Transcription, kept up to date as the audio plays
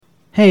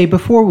Hey,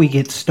 before we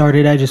get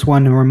started, I just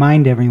want to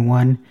remind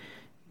everyone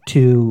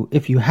to,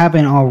 if you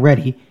haven't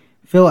already,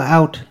 fill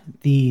out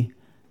the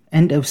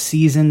end of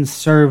season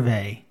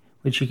survey,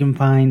 which you can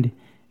find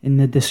in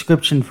the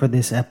description for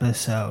this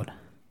episode.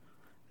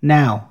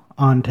 Now,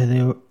 on to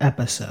the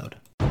episode.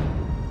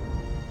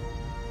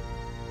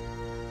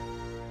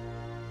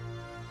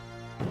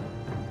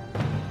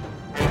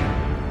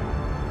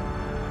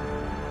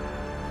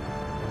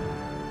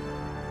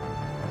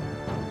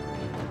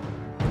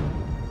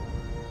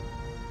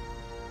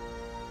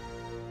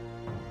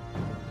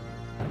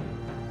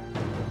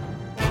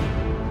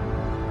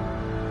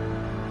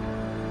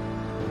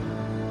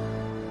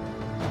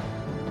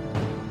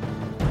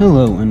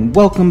 Hello and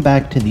welcome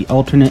back to the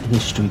Alternate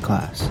History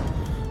class.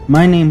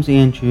 My name's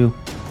Andrew,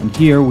 and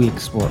here we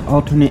explore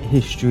alternate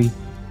history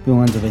through the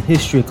lens of a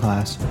history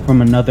class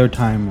from another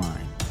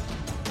timeline.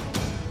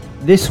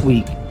 This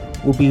week,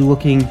 we'll be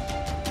looking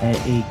at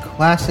a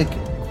classic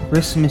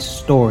Christmas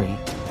story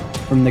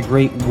from the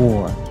Great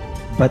War,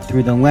 but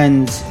through the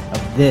lens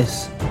of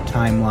this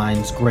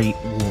timeline's Great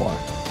War.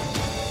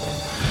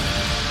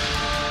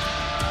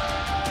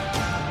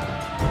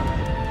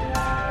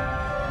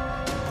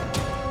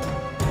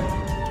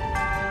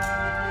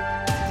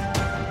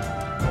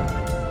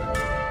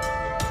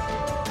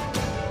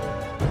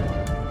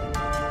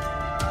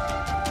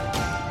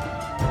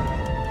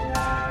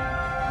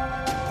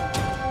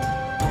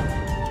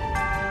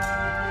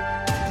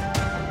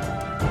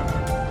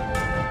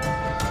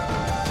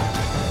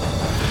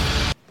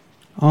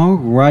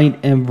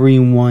 Alright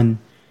everyone,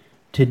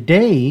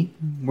 today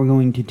we're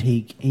going to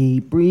take a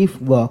brief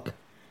look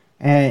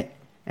at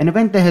an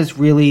event that has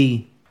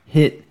really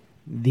hit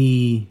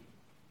the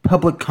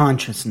public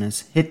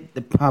consciousness, hit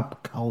the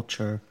pop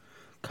culture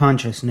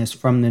consciousness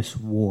from this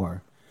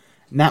war.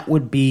 And that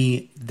would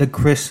be the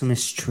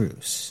Christmas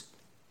Truce.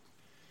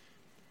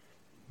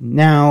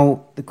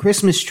 Now, the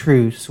Christmas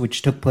Truce,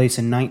 which took place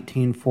in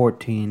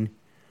 1914,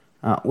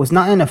 was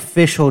not an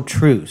official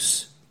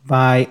truce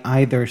by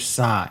either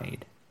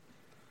side.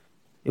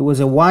 It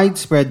was a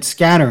widespread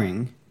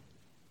scattering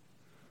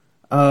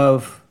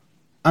of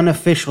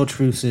unofficial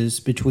truces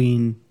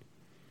between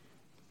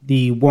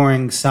the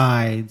warring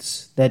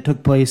sides that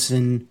took place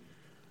in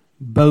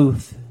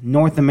both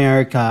North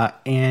America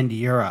and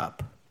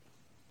Europe.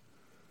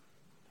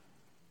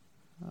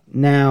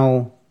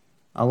 Now,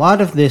 a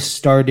lot of this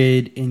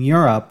started in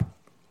Europe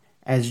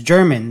as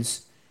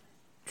Germans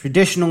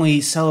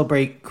traditionally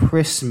celebrate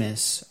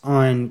Christmas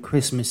on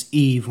Christmas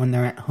Eve when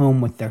they're at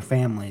home with their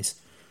families.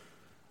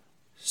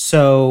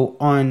 So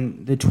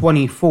on the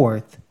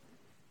 24th,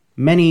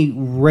 many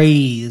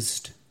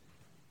raised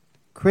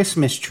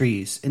Christmas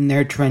trees in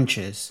their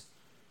trenches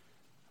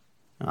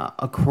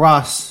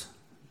across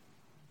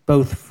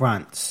both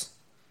fronts.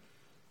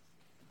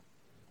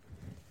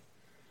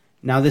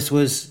 Now this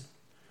was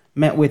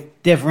met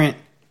with different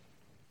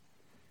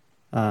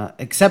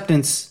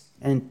acceptance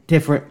and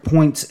different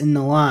points in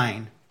the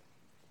line.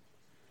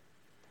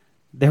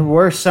 There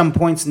were some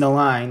points in the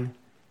line,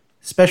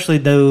 especially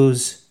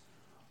those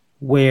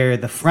where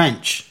the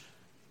French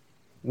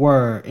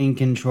were in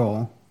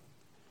control,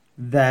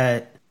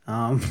 that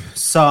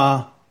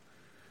saw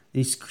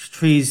these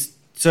trees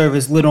serve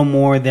as little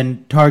more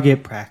than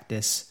target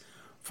practice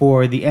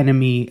for the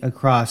enemy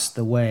across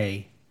the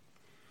way.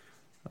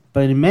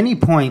 But in many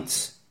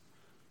points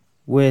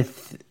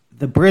with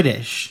the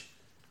British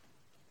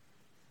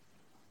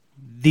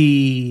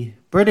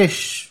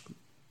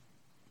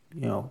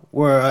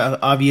were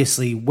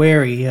obviously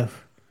wary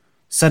of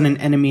sudden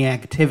enemy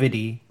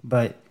activity,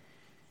 but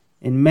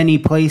in many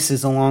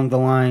places along the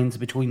lines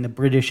between the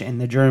British and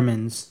the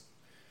Germans,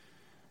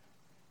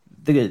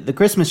 the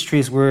Christmas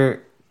trees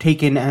were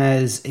taken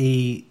as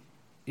a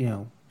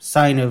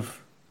sign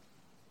of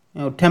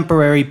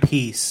temporary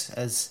peace,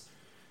 as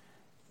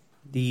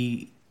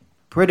the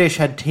British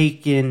had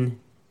taken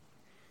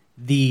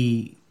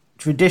the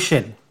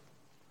tradition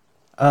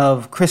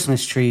of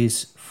Christmas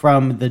trees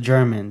from the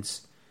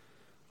Germans.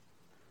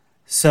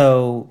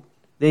 So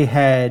they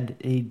had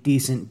a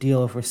decent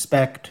deal of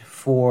respect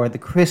for the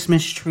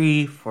Christmas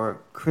tree,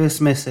 for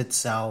Christmas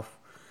itself,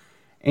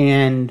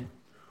 and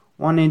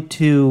wanted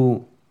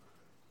to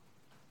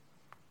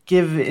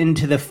give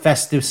into the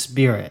festive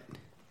spirit,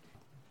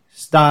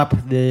 stop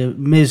the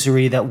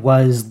misery that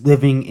was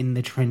living in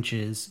the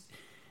trenches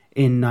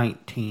in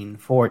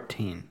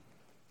 1914.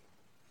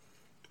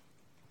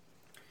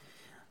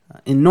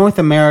 In North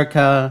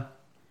America,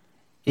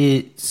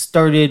 it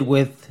started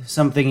with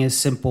something as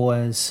simple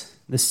as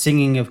the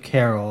singing of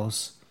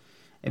carols.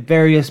 At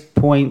various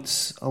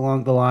points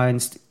along the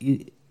lines,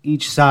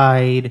 each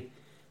side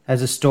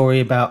has a story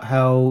about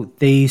how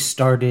they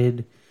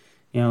started,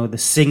 the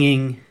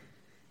singing.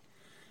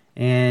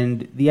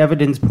 And the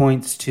evidence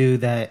points to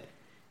that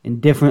in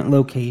different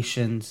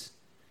locations,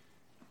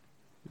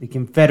 the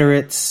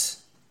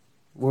Confederates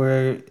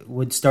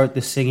would start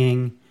the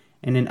singing,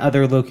 and in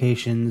other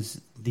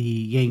locations, the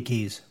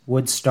Yankees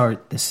would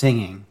start the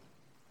singing.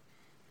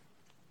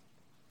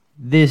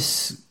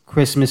 This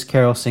Christmas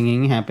carol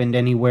singing happened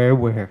anywhere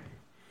where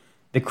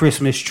the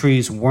Christmas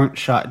trees weren't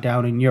shot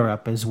down in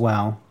Europe as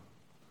well.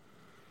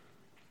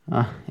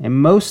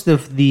 And most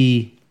of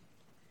the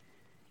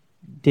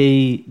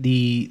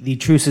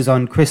truces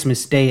on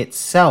Christmas Day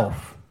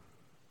itself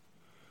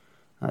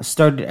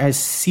started as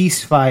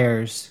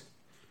ceasefires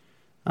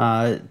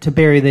to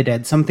bury the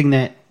dead, something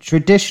that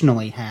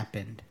traditionally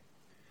happened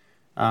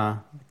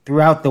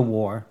throughout the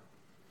war.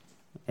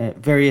 At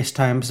various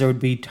times, there would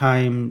be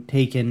time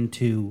taken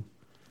to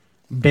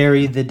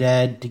bury the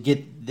dead, to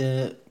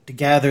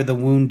gather the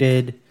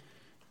wounded,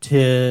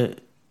 to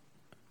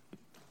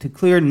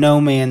clear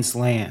no man's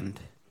land.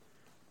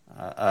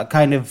 A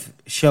kind of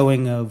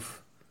showing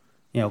of,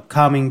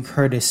 common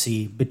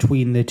courtesy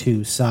between the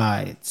two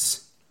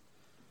sides.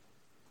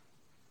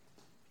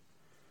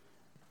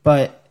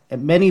 But at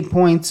many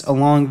points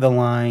along the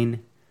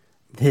line,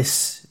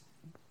 this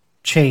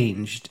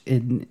changed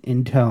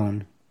in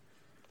tone.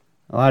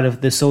 A lot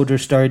of the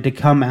soldiers started to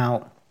come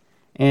out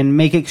and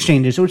make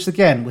exchanges, which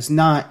again was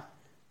not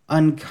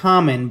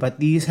uncommon, but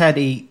these had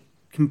a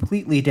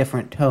completely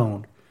different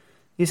tone.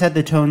 These had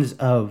the tones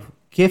of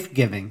gift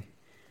giving.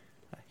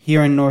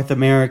 Here in North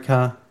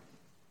America,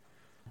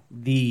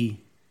 the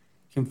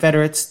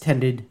Confederates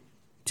tended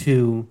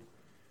to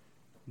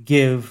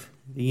give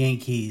the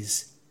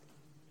Yankees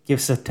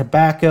gifts of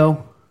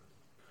tobacco,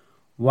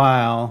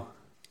 while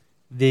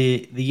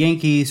the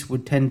Yankees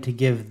would tend to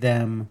give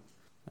them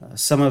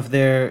some of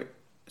their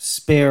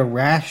spare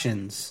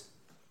rations,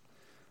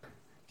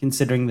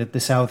 considering that the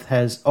South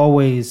has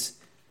always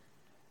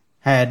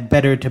had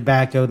better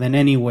tobacco than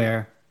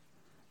anywhere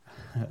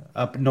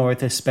up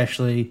north,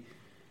 especially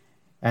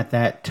at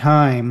that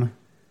time.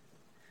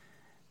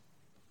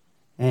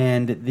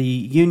 And the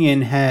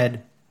Union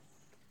had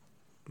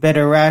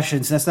better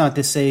rations. That's not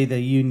to say the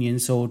Union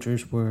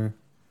soldiers were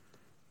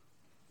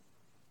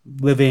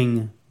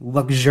living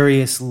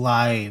luxurious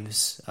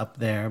lives up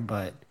there,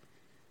 but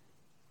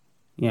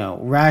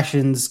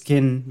rations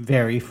can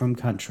vary from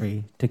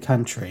country to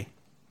country.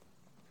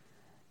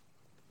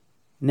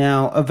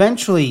 Now,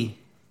 eventually,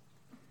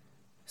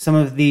 some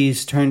of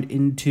these turned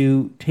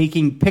into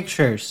taking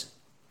pictures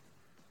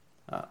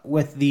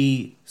with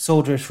the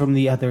soldiers from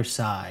the other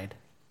side,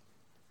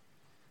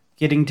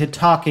 getting to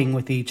talking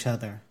with each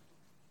other.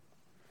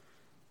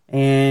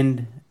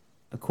 And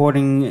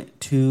according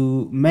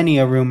to many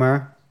a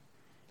rumor,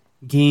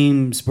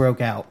 games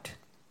broke out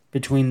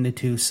between the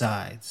two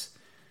sides.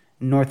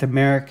 In North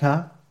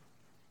America,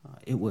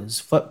 it was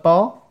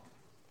football,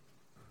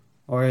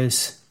 or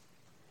as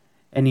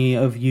any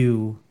of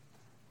you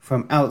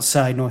from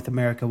outside North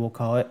America will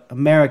call it,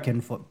 American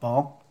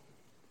football,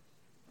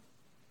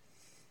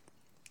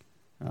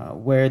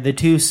 where the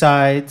two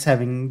sides,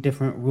 having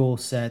different rule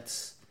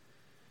sets,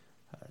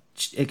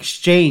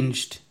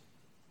 exchanged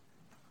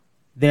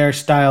their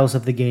styles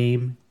of the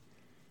game,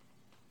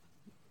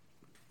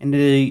 and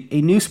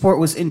a new sport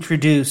was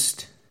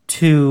introduced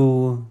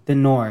to the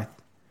North.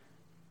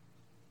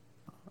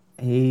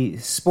 A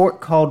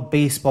sport called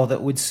baseball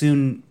that would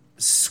soon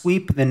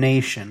sweep the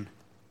nation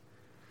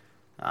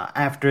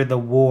after the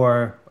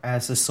war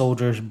as the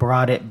soldiers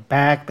brought it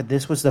back. But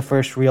this was the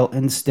first real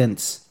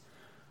instance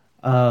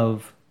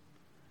of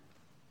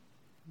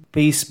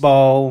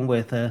baseball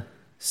with a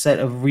set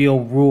of real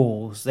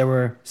rules. There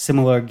were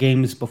similar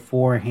games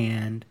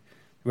beforehand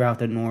throughout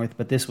the North,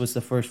 but this was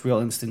the first real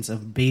instance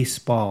of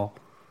baseball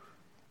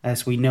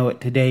as we know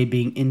it today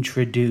being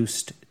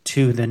introduced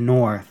to the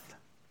North.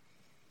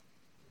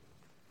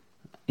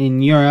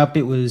 In Europe,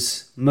 it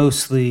was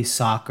mostly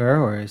soccer,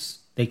 or as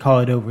they call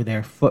it over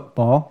there,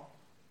 football.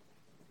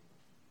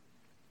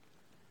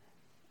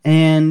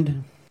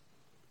 And,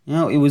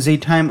 it was a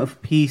time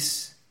of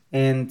peace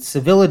and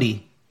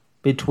civility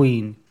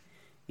between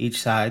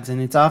each sides,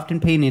 and it's often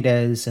painted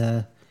as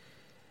a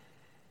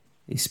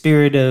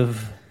spirit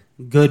of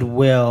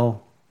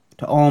goodwill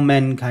to all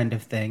men kind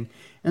of thing.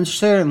 And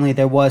certainly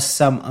there was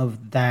some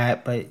of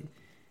that, but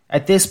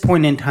at this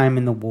point in time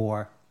in the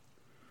war,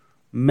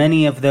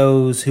 many of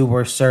those who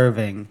were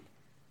serving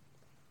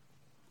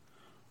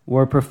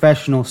were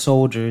professional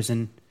soldiers,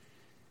 and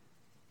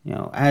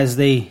as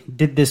they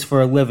did this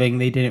for a living,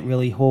 they didn't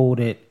really hold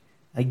it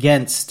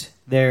against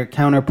their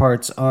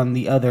counterparts on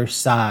the other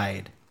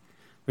side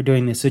for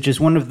doing this, which is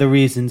one of the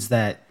reasons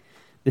that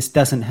this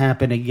doesn't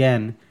happen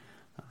again,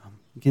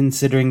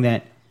 considering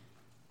that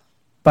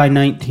by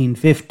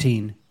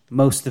 1915,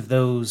 most of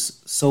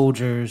those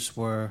soldiers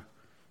were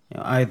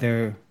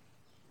either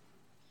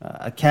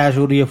a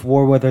casualty of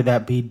war, whether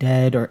that be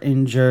dead or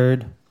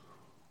injured,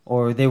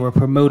 or they were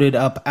promoted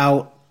up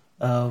out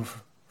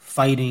of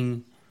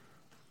fighting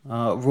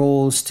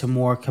roles to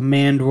more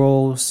command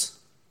roles.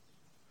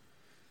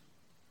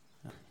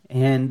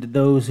 And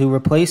those who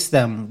replaced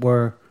them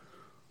were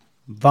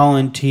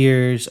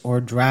volunteers or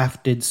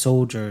drafted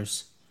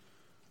soldiers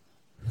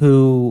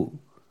who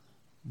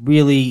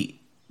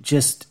really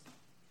just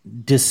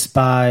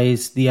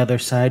despised the other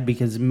side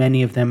because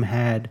many of them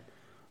had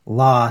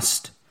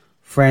lost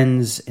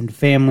friends and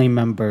family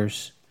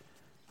members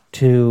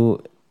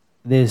to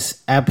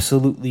this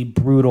absolutely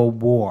brutal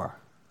war.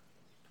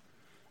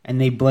 and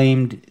they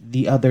blamed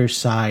the other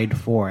side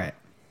for it.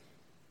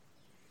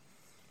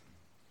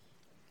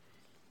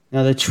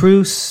 Now, the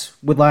truce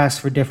would last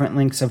for different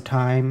lengths of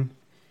time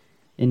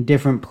in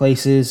different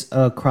places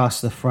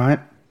across the front.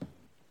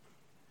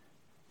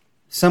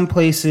 Some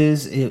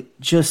places it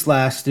just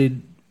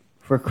lasted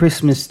for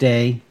Christmas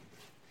Day.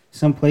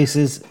 Some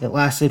places it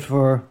lasted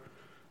for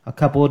a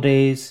couple of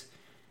days.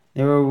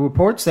 There were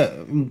reports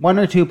that one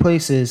or two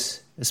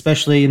places,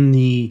 especially in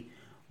the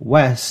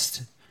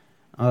West,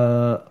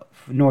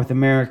 North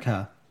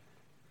America,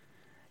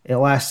 it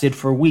lasted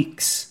for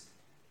weeks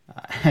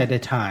at a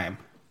time.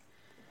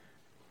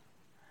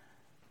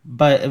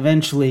 But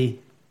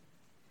eventually,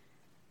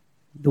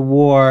 the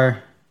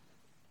war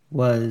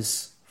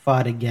was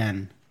fought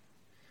again.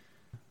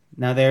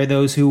 Now, there are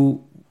those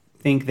who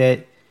think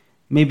that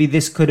maybe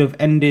this could have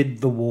ended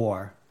the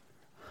war,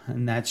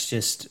 and that's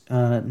just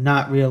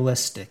not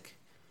realistic.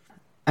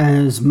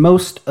 As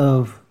most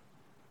of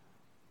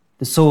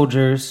the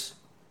soldiers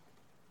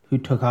who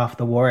took off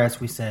the war, as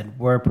we said,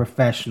 were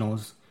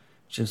professionals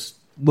just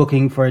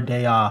looking for a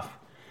day off.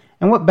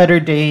 And what better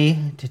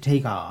day to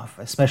take off,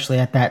 especially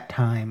at that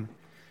time,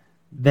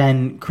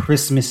 than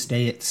Christmas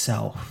Day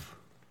itself?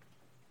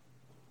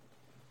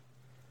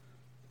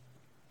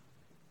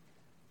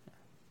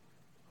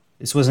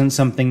 This wasn't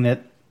something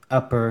that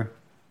upper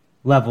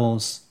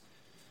levels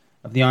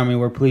of the army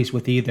were pleased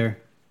with either.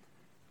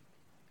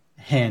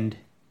 And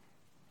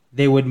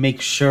they would make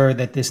sure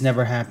that this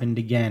never happened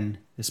again,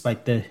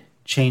 despite the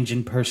change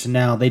in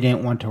personnel. They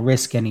didn't want to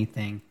risk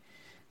anything.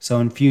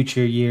 So in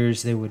future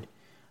years, they would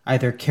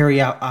either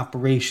carry out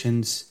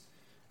operations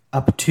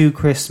up to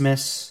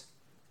Christmas,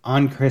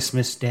 on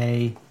Christmas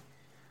Day,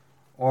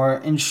 or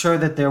ensure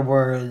that there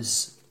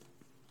was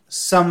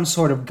some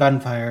sort of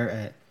gunfire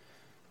at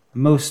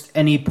most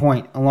any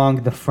point along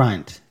the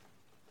front.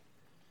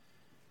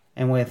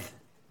 And with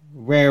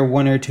rare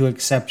one or two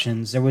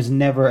exceptions, there was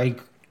never a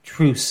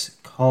truce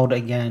called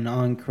again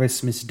on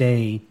Christmas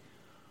Day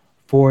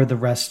for the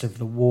rest of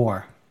the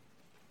war.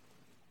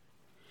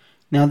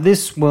 Now,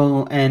 this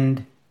will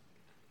end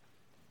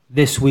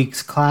this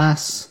week's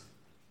class.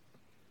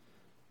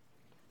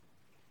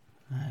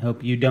 I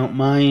hope you don't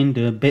mind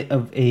a bit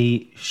of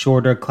a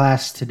shorter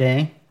class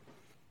today.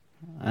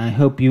 I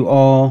hope you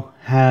all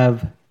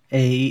have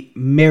a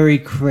Merry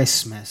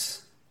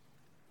Christmas.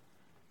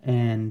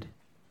 And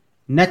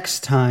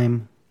next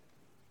time,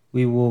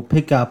 we will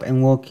pick up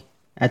and look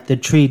at the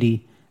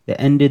treaty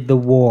that ended the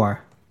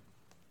war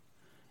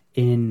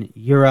in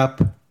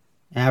Europe,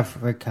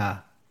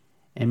 Africa,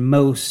 and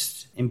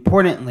most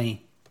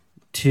importantly,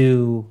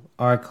 to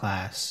our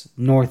class,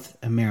 North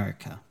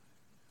America.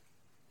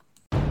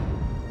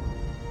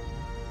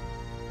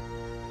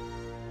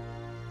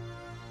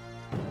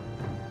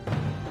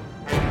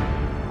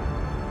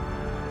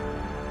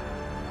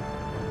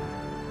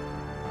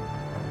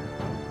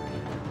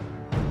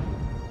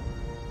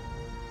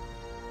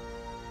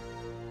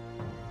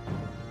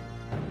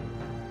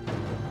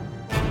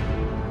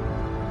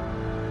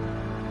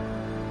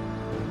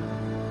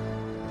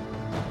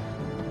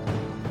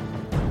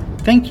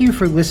 Thank you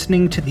for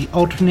listening to the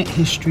Alternate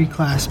History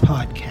Class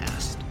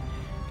podcast.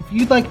 If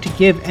you'd like to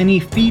give any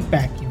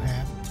feedback you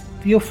have,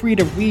 feel free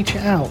to reach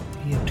out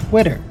via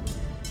Twitter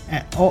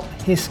at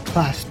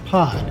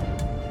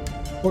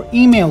althisclasspod or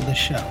email the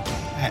show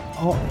at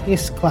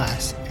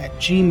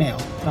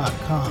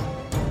althisclass@gmail.com.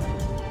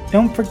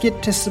 Don't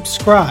forget to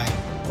subscribe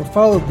or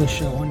follow the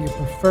show on your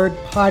preferred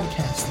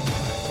podcasting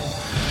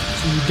platform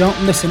so you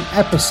don't miss an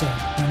episode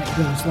when it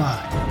goes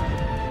live.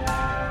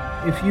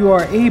 If you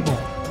are able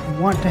and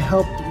want to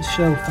help the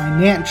show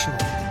financially,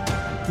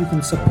 you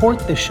can support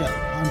the show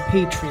on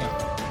Patreon.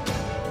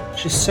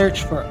 Just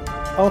search for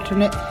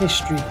Alternate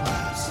History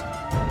Class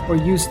or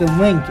use the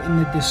link in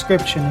the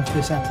description of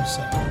this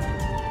episode.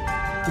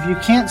 If you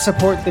can't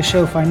support the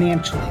show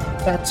financially,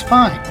 that's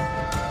fine.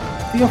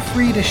 Feel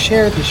free to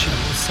share the show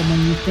with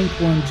someone you think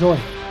will enjoy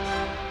it.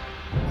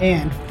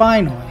 And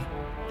finally,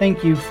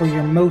 thank you for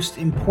your most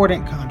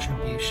important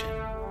contribution,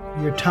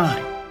 your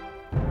time.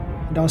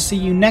 And I'll see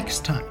you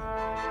next time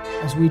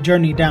as we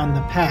journey down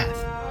the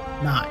path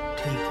not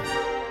taken.